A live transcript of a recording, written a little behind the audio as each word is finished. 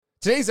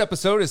Today's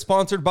episode is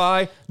sponsored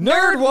by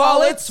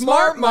NerdWallet's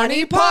Smart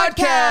Money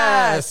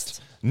Podcast.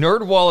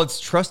 NerdWallet's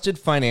trusted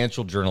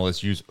financial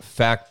journalists use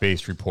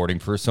fact-based reporting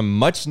for some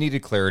much-needed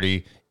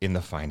clarity in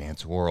the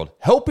finance world,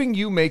 helping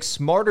you make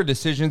smarter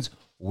decisions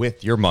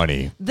with your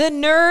money. The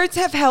nerds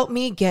have helped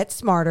me get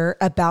smarter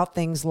about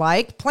things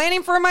like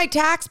planning for my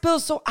tax bill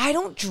so I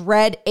don't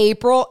dread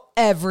April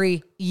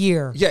every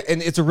year. Yeah,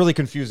 and it's a really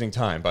confusing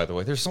time, by the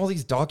way. There's all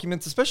these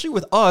documents, especially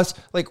with us,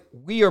 like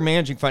we are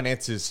managing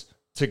finances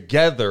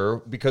together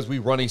because we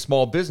run a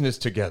small business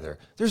together.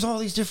 There's all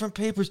these different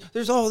papers.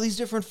 There's all these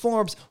different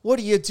forms. What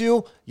do?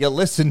 You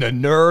listen to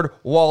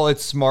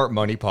NerdWallet's Smart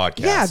Money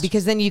Podcast. Yeah,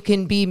 because then you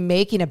can be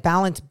making a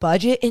balanced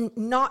budget and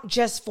not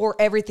just for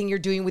everything you're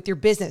doing with your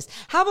business.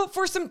 How about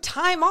for some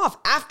time off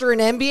after an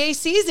NBA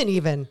season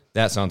even?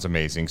 That sounds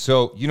amazing.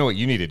 So you know what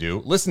you need to do?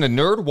 Listen to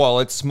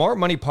NerdWallet's Smart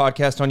Money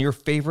Podcast on your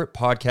favorite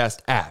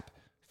podcast app.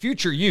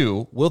 Future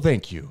you will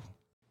thank you.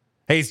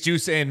 Hey, it's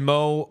Juice and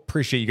Mo.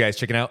 Appreciate you guys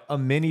checking out a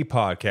mini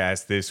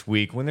podcast this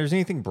week. When there's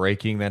anything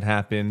breaking that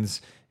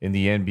happens in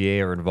the NBA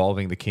or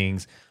involving the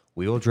Kings,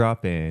 we will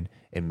drop in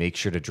and make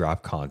sure to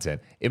drop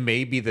content. It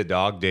may be the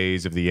dog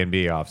days of the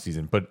NBA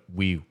offseason, but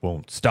we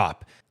won't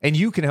stop. And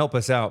you can help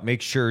us out.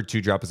 Make sure to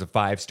drop us a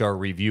 5-star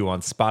review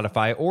on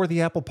Spotify or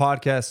the Apple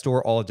Podcast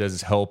Store. All it does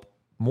is help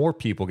more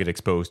people get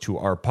exposed to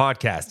our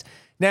podcast.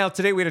 Now,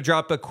 today we had to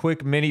drop a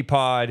quick mini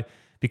pod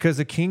because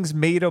the Kings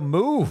made a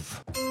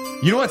move.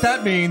 You know what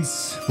that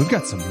means? We've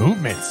got some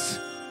movements.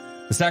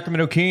 The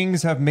Sacramento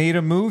Kings have made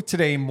a move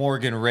today,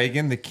 Morgan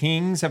Reagan. The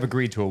Kings have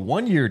agreed to a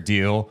 1-year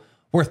deal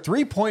worth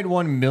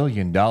 $3.1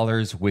 million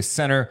with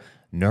center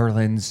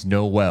Nerlens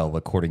Noel,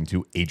 according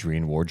to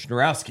Adrian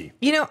Wojnarowski.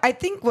 You know, I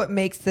think what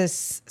makes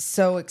this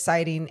so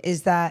exciting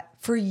is that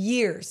for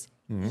years,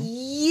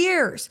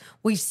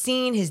 we've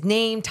seen his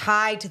name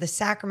tied to the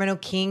Sacramento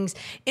Kings.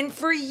 And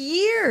for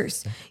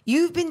years,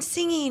 you've been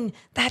singing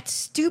that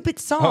stupid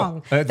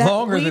song.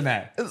 Longer than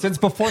that. Since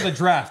before the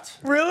draft.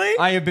 Really?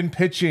 I have been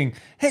pitching,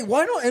 hey,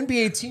 why don't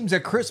NBA teams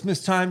at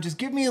Christmas time just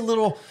give me a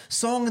little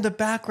song in the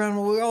background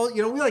where we all,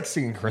 we like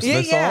singing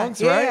Christmas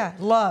songs, right? Yeah,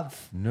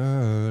 love.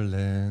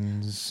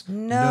 Nerlens,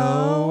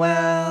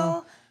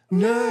 Noel,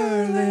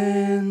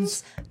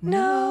 Nerlens,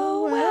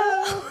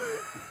 Noel.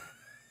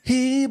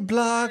 He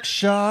blocks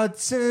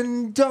shots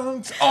and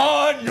dunks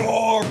on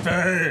your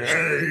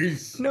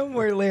face. No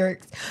more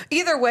lyrics.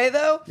 Either way,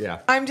 though, yeah.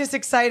 I'm just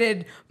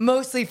excited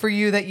mostly for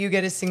you that you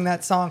get to sing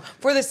that song,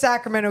 for the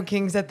Sacramento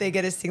Kings that they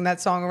get to sing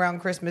that song around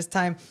Christmas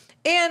time,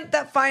 and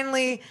that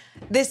finally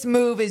this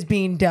move is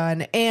being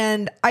done.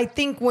 And I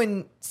think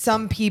when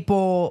some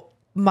people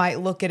might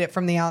look at it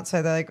from the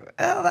outside, they're like,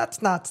 oh,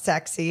 that's not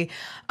sexy.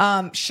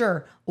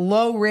 Sure,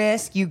 low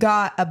risk. You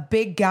got a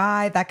big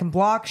guy that can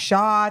block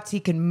shots. He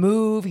can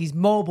move. He's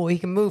mobile. He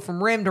can move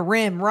from rim to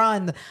rim,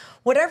 run,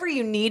 whatever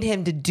you need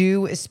him to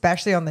do,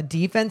 especially on the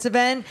defensive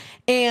end.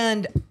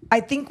 And I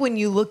think when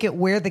you look at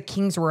where the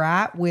Kings were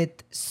at with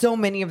so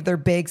many of their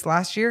bigs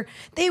last year,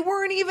 they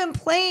weren't even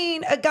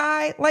playing a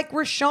guy like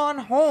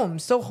Richaun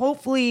Holmes. So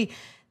hopefully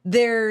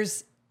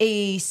there's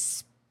a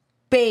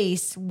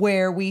space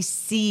where we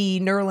see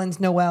Nerlens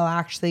Noel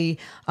actually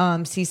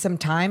see some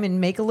time and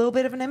make a little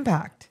bit of an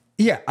impact.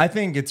 Yeah, I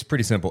think it's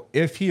pretty simple.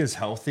 If he is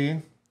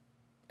healthy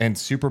and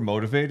super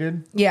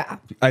motivated,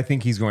 I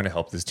think he's going to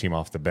help this team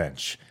off the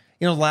bench.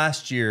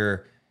 Last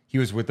year he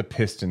was with the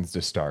Pistons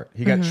to start.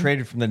 He got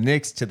traded from the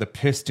Knicks to the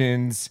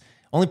Pistons,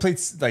 only played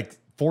like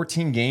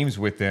 14 games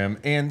with them,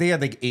 and they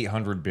had like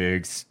 800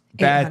 bigs.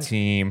 Bad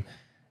team.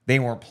 They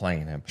weren't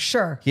playing him.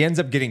 Sure. He ends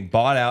up getting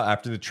bought out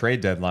after the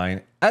trade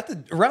deadline.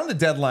 Around the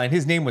deadline,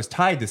 his name was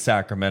tied to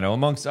Sacramento,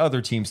 amongst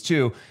other teams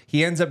too.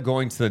 He ends up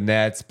going to the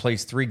Nets,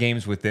 plays 3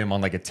 games with them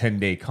on like a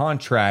 10-day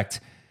contract.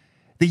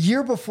 The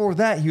year before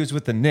that, he was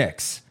with the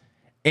Knicks,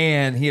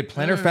 and he had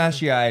plantar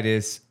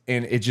fasciitis,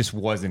 and it just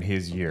wasn't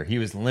his year. He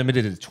was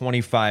limited to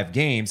 25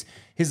 games.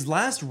 His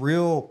last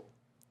real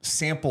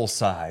sample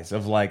size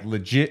of like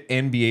legit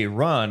NBA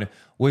run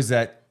was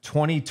that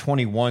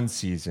 2021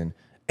 season.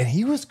 And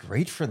he was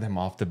great for them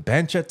off the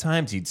bench at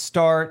times. He'd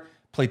start,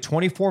 play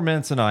 24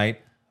 minutes a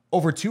night,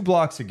 over 2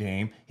 blocks a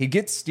game. He'd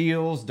get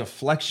steals,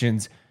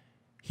 deflections.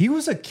 He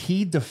was a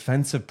key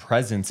defensive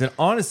presence. And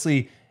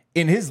honestly,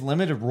 in his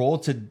limited role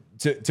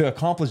to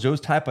accomplish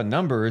those type of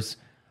numbers,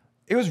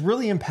 it was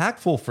really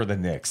impactful for the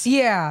Knicks.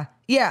 Yeah.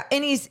 Yeah.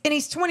 And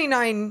he's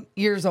 29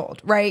 years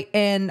old, right?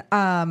 And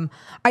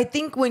I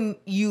think when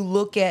you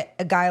look at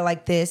a guy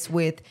like this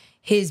with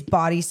his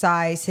body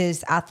size,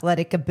 his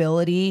athletic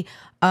ability,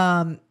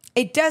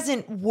 it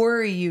doesn't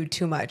worry you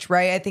too much,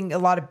 right? I think a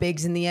lot of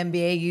bigs in the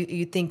NBA,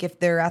 you think if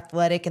they're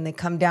athletic and they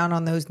come down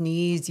on those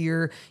knees,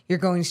 you're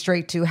going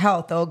straight to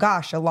health. Oh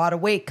gosh, a lot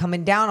of weight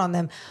coming down on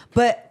them.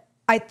 But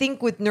I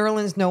think with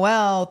Nerlens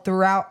Noel,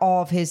 throughout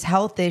all of his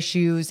health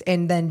issues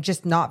and then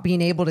just not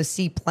being able to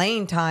see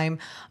playing time,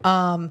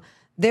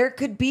 there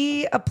could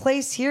be a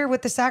place here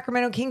with the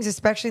Sacramento Kings,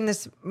 especially in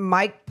this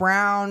Mike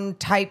Brown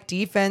type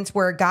defense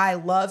where a guy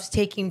loves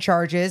taking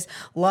charges,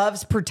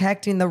 loves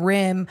protecting the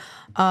rim.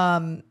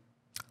 I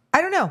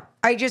don't know.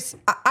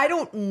 I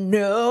don't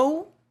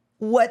know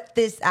what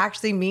this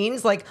actually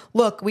means. Like,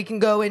 look, we can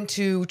go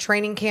into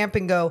training camp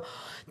and go,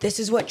 this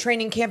is what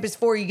training camp is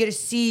for. You get to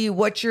see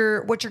what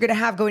you're going to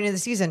have going into the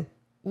season.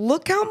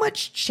 Look how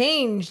much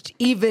changed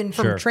even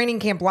from training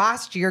camp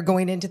last year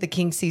going into the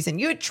Kings season.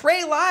 You had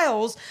Trey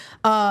Lyles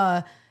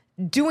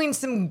doing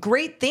some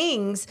great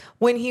things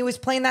when he was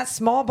playing that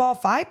small ball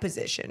 5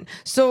 position.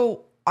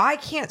 So I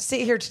can't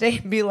sit here today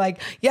and be like,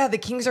 yeah, the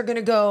Kings are going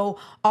to go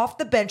off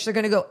the bench. They're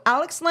going to go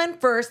Alex Len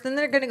first, then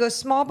they're going to go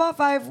small ball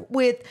 5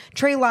 with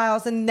Trey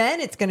Lyles, and then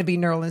it's going to be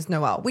Nerlens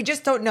Noel. We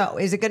just don't know.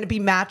 Is it going to be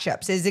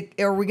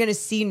matchups? Are we going to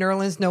see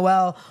Nerlens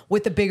Noel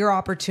with a bigger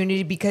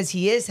opportunity because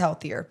he is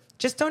healthier?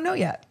 Just don't know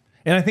yet.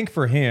 And I think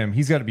for him,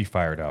 he's got to be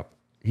fired up.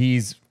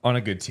 He's on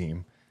a good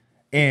team.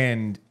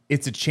 And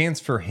it's a chance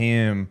for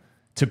him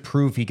to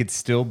prove he could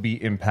still be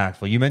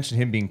impactful. You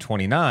mentioned him being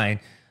 29.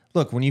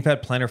 Look, when you've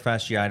had plantar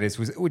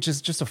fasciitis, which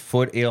is just a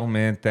foot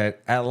ailment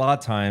that at a lot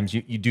of times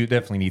you do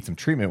definitely need some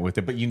treatment with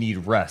it, but you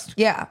need rest.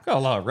 Yeah. Got a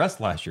lot of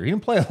rest last year. He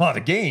didn't play a lot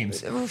of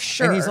games.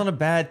 Sure. And he's on a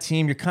bad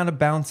team. You're kind of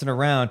bouncing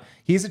around.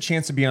 He has a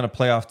chance to be on a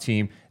playoff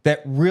team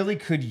that really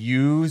could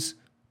use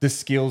the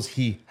skills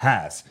he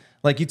has.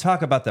 Like you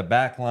talk about the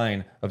back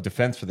line of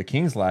defense for the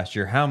Kings last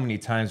year. How many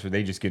times were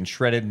they just getting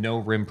shredded? No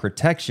rim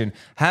protection.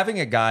 Having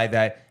a guy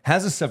that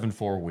has a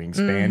 7'4"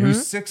 wingspan,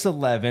 who's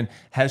 6'11",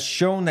 has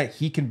shown that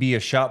he can be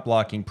a shot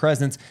blocking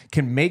presence,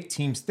 can make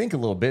teams think a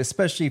little bit,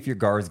 especially if your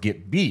guards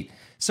get beat.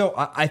 So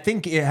I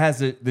think it has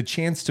the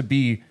chance to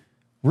be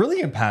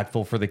really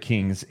impactful for the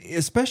Kings,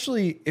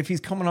 especially if he's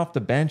coming off the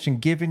bench and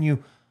giving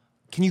you,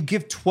 can you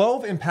give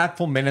 12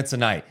 impactful minutes a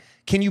night?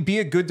 Can you be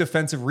a good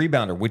defensive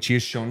rebounder, which he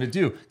has shown to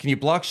do? Can you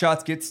block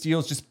shots, get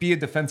steals, just be a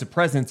defensive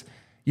presence?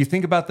 You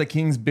think about the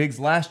Kings' bigs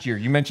last year.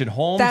 You mentioned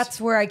Holmes. That's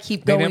where I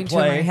keep going to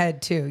my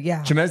head too.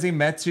 Yeah. Chimeze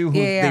Metu, who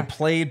they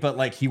played, but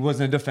like he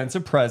wasn't a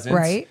defensive presence.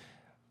 Right.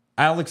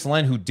 Alex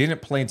Len, who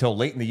didn't play until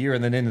late in the year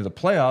and then into the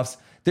playoffs.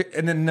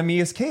 And then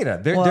Neemias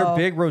Queta. Their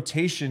big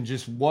rotation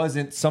just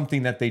wasn't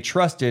something that they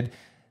trusted.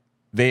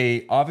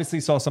 They obviously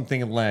saw something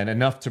in Len,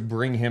 enough to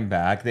bring him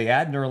back. They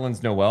add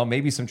Nerlens Noel,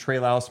 maybe some Trey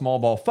Lyles, small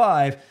ball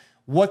 5.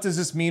 What does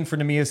this mean for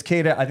Neemias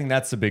Queta? I think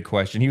that's the big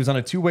question. He was on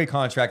a 2-way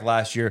contract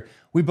last year.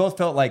 We both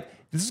felt like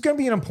this is going to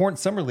be an important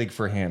summer league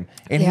for him.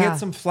 And he had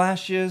some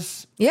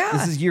flashes. Yeah.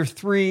 This is year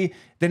 3.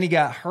 Then he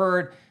got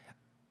hurt.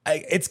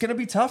 It's going to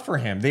be tough for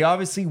him. They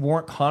obviously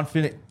weren't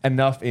confident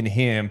enough in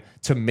him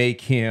to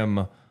make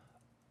him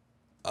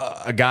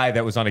a guy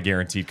that was on a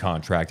guaranteed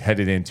contract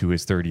headed into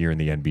his 3rd year in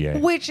the NBA.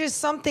 Which is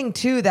something,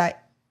 too, that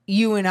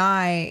you and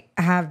I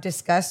have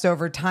discussed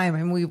over time,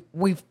 and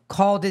we've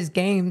called his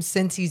games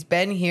since he's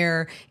been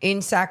here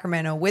in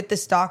Sacramento with the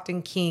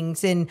Stockton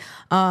Kings. And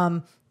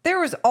there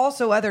was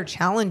also other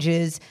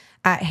challenges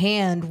at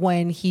hand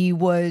when he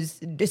was,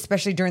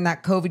 especially during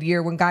that COVID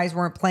year when guys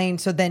weren't playing.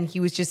 So then he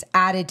was just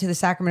added to the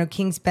Sacramento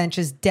Kings bench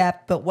as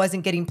depth, but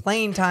wasn't getting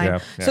playing time.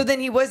 Yeah. So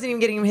then he wasn't even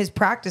getting his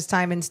practice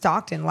time in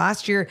Stockton.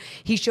 Last year,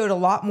 he showed a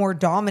lot more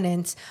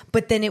dominance,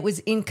 but then it was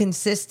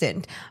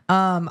inconsistent.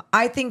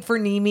 I think for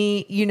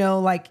Nemi,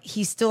 like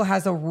he still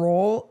has a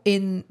role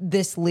in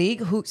this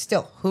league.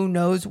 Who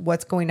knows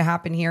what's going to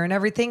happen here and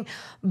everything.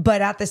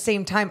 But at the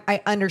same time,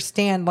 I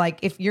understand, like,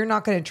 if you're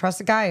not going to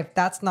trust a guy, if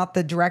that's not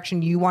the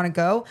direction you want to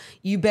go,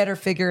 you better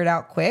figure it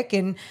out quick.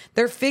 And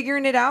they're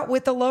figuring it out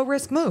with a low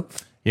risk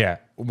move. Yeah,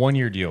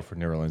 1-year deal for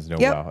Nerlens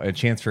Noel. A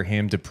chance for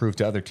him to prove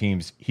to other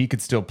teams he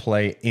could still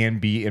play and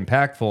be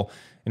impactful.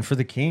 And for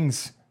the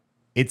Kings,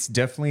 it's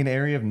definitely an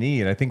area of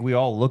need. I think we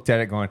all looked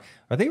at it going,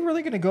 are they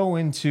really going to go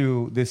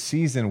into this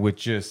season with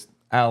just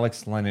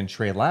Alex Len and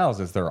Trey Lyles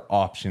as their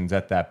options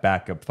at that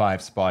backup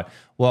 5 spot?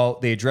 Well,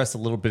 they addressed a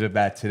little bit of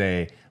that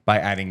today by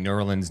adding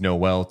Nerlens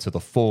Noel to the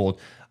fold.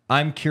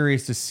 I'm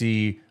curious to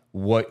see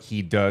what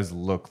he does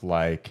look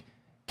like.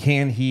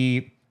 Can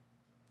he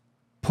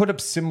put up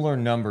similar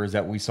numbers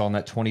that we saw in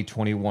that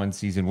 2021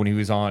 season when he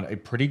was on a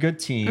pretty good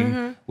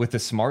team with a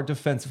smart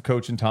defensive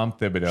coach in Tom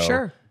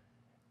Thibodeau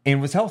and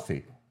was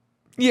healthy?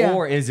 Yeah.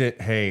 Or is it,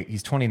 hey,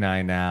 he's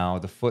 29 now,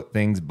 the foot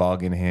thing's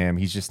bugging him,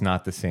 he's just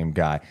not the same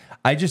guy?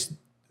 I just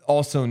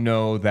also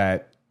know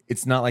that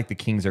it's not like the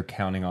Kings are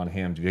counting on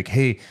him to be like,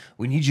 hey,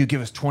 we need you to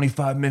give us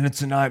 25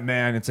 minutes a night,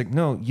 man. It's like,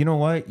 no, you know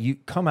what? You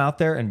come out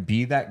there and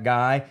be that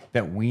guy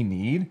that we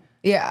need.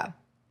 Yeah.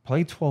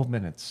 Play 12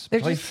 minutes.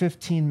 Play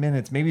 15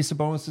 minutes. Maybe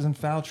Sabonis is in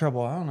foul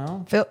trouble. I don't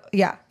know.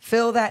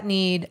 Fill that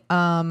need.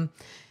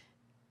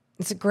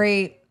 It's a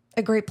great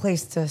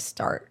place to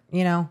start,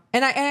 And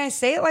I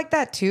say it like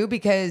that too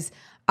because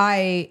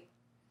I'm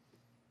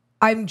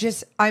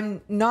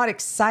not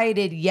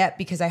excited yet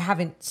because I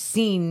haven't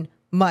seen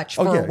much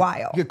for a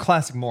while.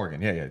 Classic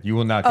Morgan. Yeah. You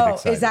will not get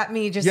excited. Is that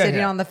me just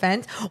sitting on the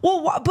fence?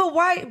 Well, but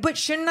why? But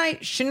shouldn't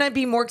I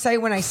be more excited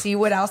when I see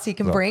what else he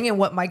can bring and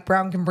what Mike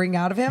Brown can bring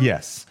out of him?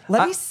 Yes.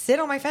 Let me sit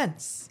on my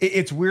fence.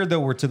 It's weird though.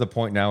 We're to the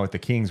point now with the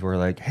Kings where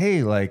like,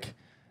 hey, like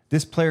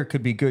this player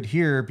could be good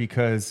here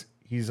because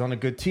he's on a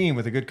good team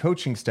with a good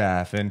coaching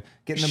staff and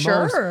getting the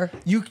most.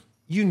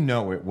 You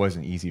know it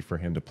wasn't easy for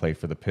him to play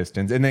for the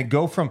Pistons and then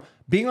go from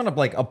being on a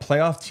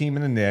playoff team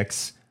in the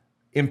Knicks,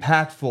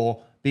 impactful,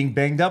 being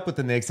banged up with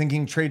the Knicks,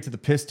 thinking trade to the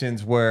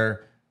Pistons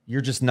where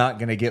you're just not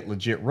going to get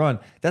legit run.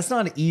 That's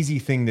not an easy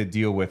thing to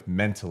deal with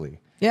mentally.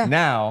 Yeah.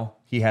 Now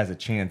he has a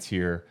chance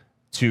here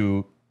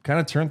to kind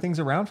of turn things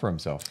around for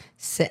himself.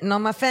 Sitting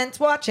on my fence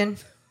watching.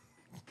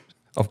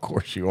 Of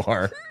course you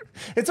are.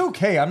 It's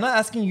okay. I'm not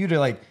asking you to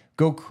like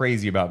go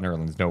crazy about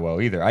Nerlens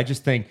Noel either. I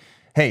just think,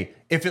 hey,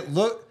 if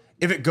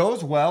it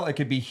goes well, it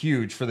could be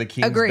huge for the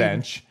Kings Agreed.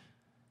 bench.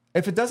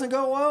 If it doesn't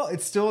go well,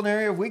 it's still an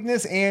area of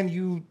weakness,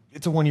 and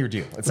it's a 1-year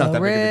deal. It's not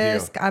that big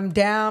of a deal. I'm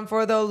down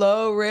for the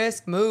low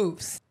risk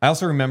moves. I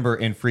also remember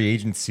in free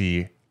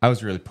agency, I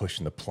was really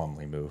pushing the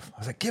Plumlee move. I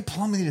was like, get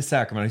Plumlee to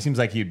Sacramento. He seems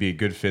like he'd be a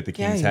good fit. The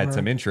Kings had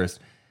some interest.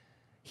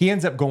 He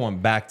ends up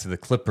going back to the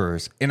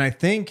Clippers, and I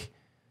think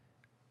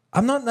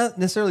I'm not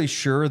necessarily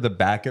sure the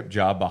backup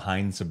job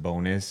behind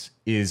Sabonis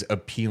is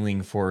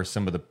appealing for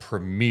some of the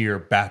premier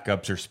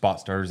backups or spot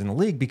starters in the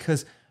league,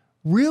 because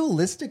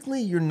realistically,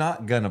 you're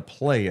not going to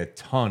play a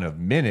ton of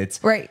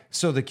minutes. Right.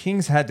 So the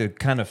Kings had to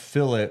kind of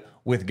fill it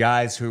with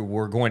guys who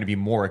were going to be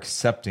more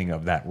accepting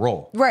of that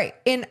role. Right.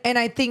 And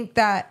I think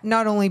that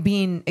not only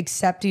being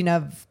accepting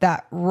of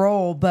that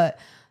role, but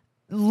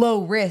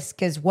low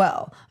risk as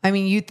well. I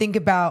mean, you think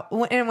about,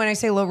 and when I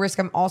say low risk,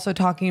 I'm also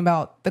talking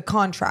about the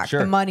contract,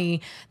 the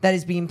money that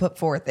is being put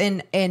forth.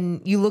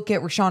 And you look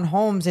at Rashawn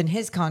Holmes and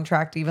his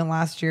contract even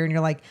last year, and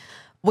you're like,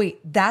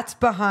 wait, that's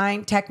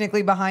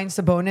technically behind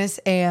Sabonis,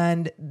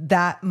 and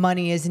that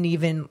money isn't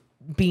even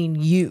being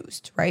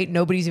used, right?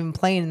 Nobody's even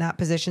playing in that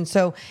position.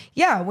 So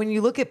yeah, when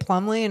you look at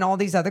Plumlee and all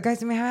these other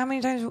guys, I mean, how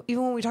many times,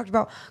 even when we talked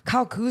about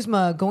Kyle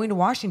Kuzma going to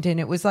Washington,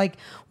 it was like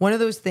one of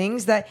those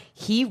things that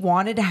he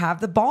wanted to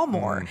have the ball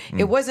more.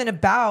 It wasn't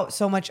about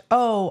so much,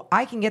 oh,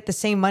 I can get the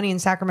same money in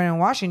Sacramento and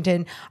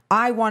Washington.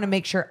 I want to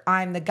make sure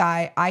I'm the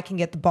guy, I can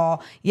get the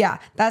ball. Yeah,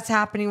 that's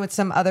happening with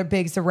some other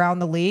bigs around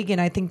the league. And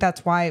I think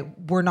that's why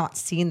we're not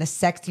seeing the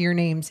sexier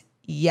names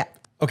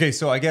yet. Okay,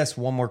 so I guess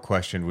one more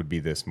question would be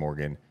this,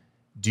 Morgan.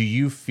 Do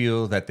you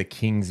feel that the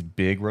Kings'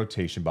 big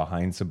rotation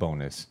behind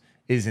Sabonis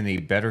is in a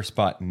better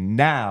spot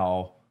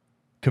now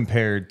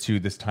compared to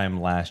this time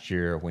last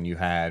year when you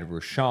had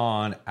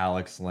Rashawn,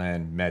 Alex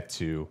Len,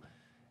 Metu,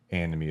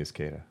 and Neemias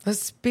Queta?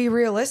 Let's be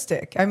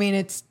realistic. I mean,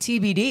 it's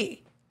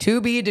TBD,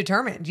 to be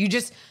determined.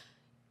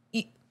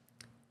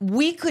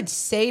 We could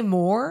say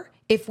more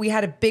if we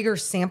had a bigger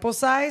sample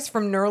size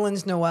from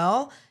Nerlens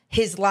Noel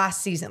his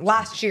last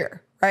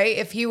year. Right.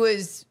 If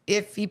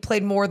he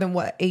played more than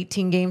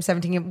 18 games,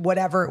 17 games,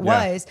 whatever it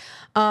was,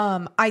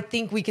 I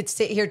think we could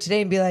sit here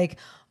today and be like,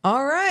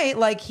 all right,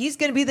 like he's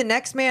going to be the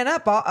next man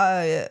up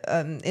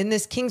in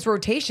this Kings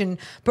rotation.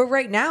 But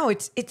right now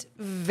it's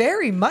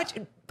very much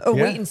a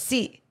wait and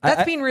see.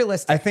 That's being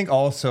realistic. I think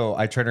also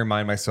I try to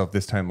remind myself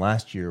this time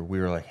last year, we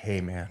were like,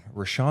 hey man,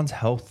 Rashawn's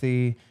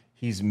healthy.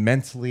 He's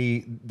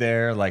mentally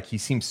there. Like he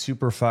seems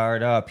super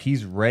fired up.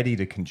 He's ready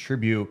to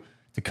contribute.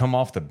 To come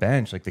off the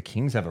bench, like the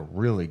Kings have a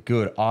really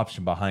good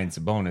option behind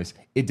Sabonis.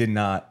 It did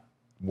not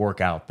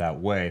work out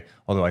that way,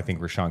 although I think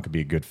Rashawn could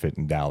be a good fit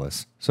in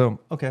Dallas. So,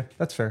 okay,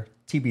 that's fair.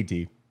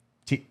 TBD.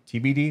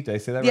 TBD? Did I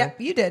say that right? Yeah,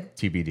 you did.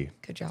 TBD.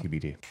 Good job.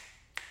 TBD.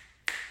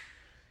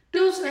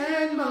 Deuce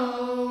and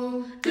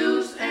Mo,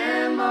 Deuce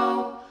and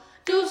Mo,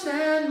 Deuce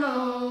and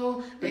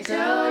Mo. They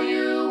tell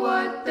you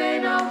what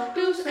they know.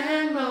 Deuce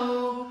and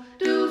Mo,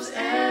 Deuce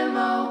and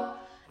Mo,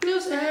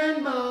 Deuce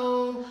and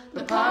Mo.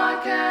 The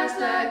podcast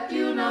that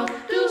you know.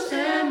 Deuce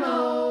and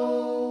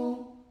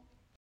Mo.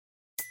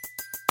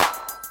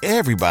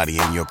 Everybody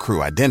in your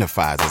crew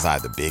identifies as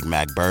either Big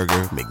Mac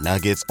Burger,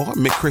 McNuggets, or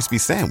McCrispy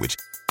Sandwich.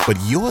 But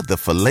you're the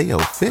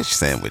Filet-O-Fish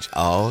Sandwich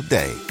all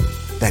day.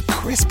 That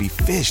crispy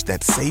fish,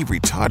 that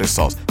savory tartar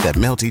sauce, that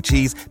melty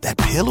cheese, that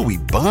pillowy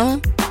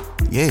bun.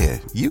 Yeah,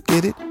 you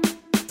get it.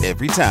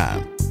 Every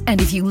time.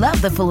 And if you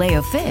love the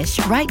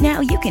Filet-O-Fish, right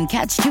now you can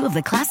catch two of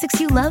the classics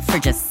you love for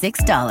just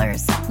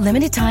 $6.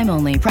 Limited time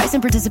only. Price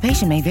and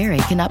participation may vary.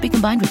 Cannot be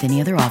combined with any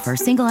other offer.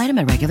 Single item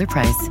at regular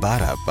price.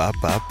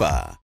 Ba-da-ba-ba-ba.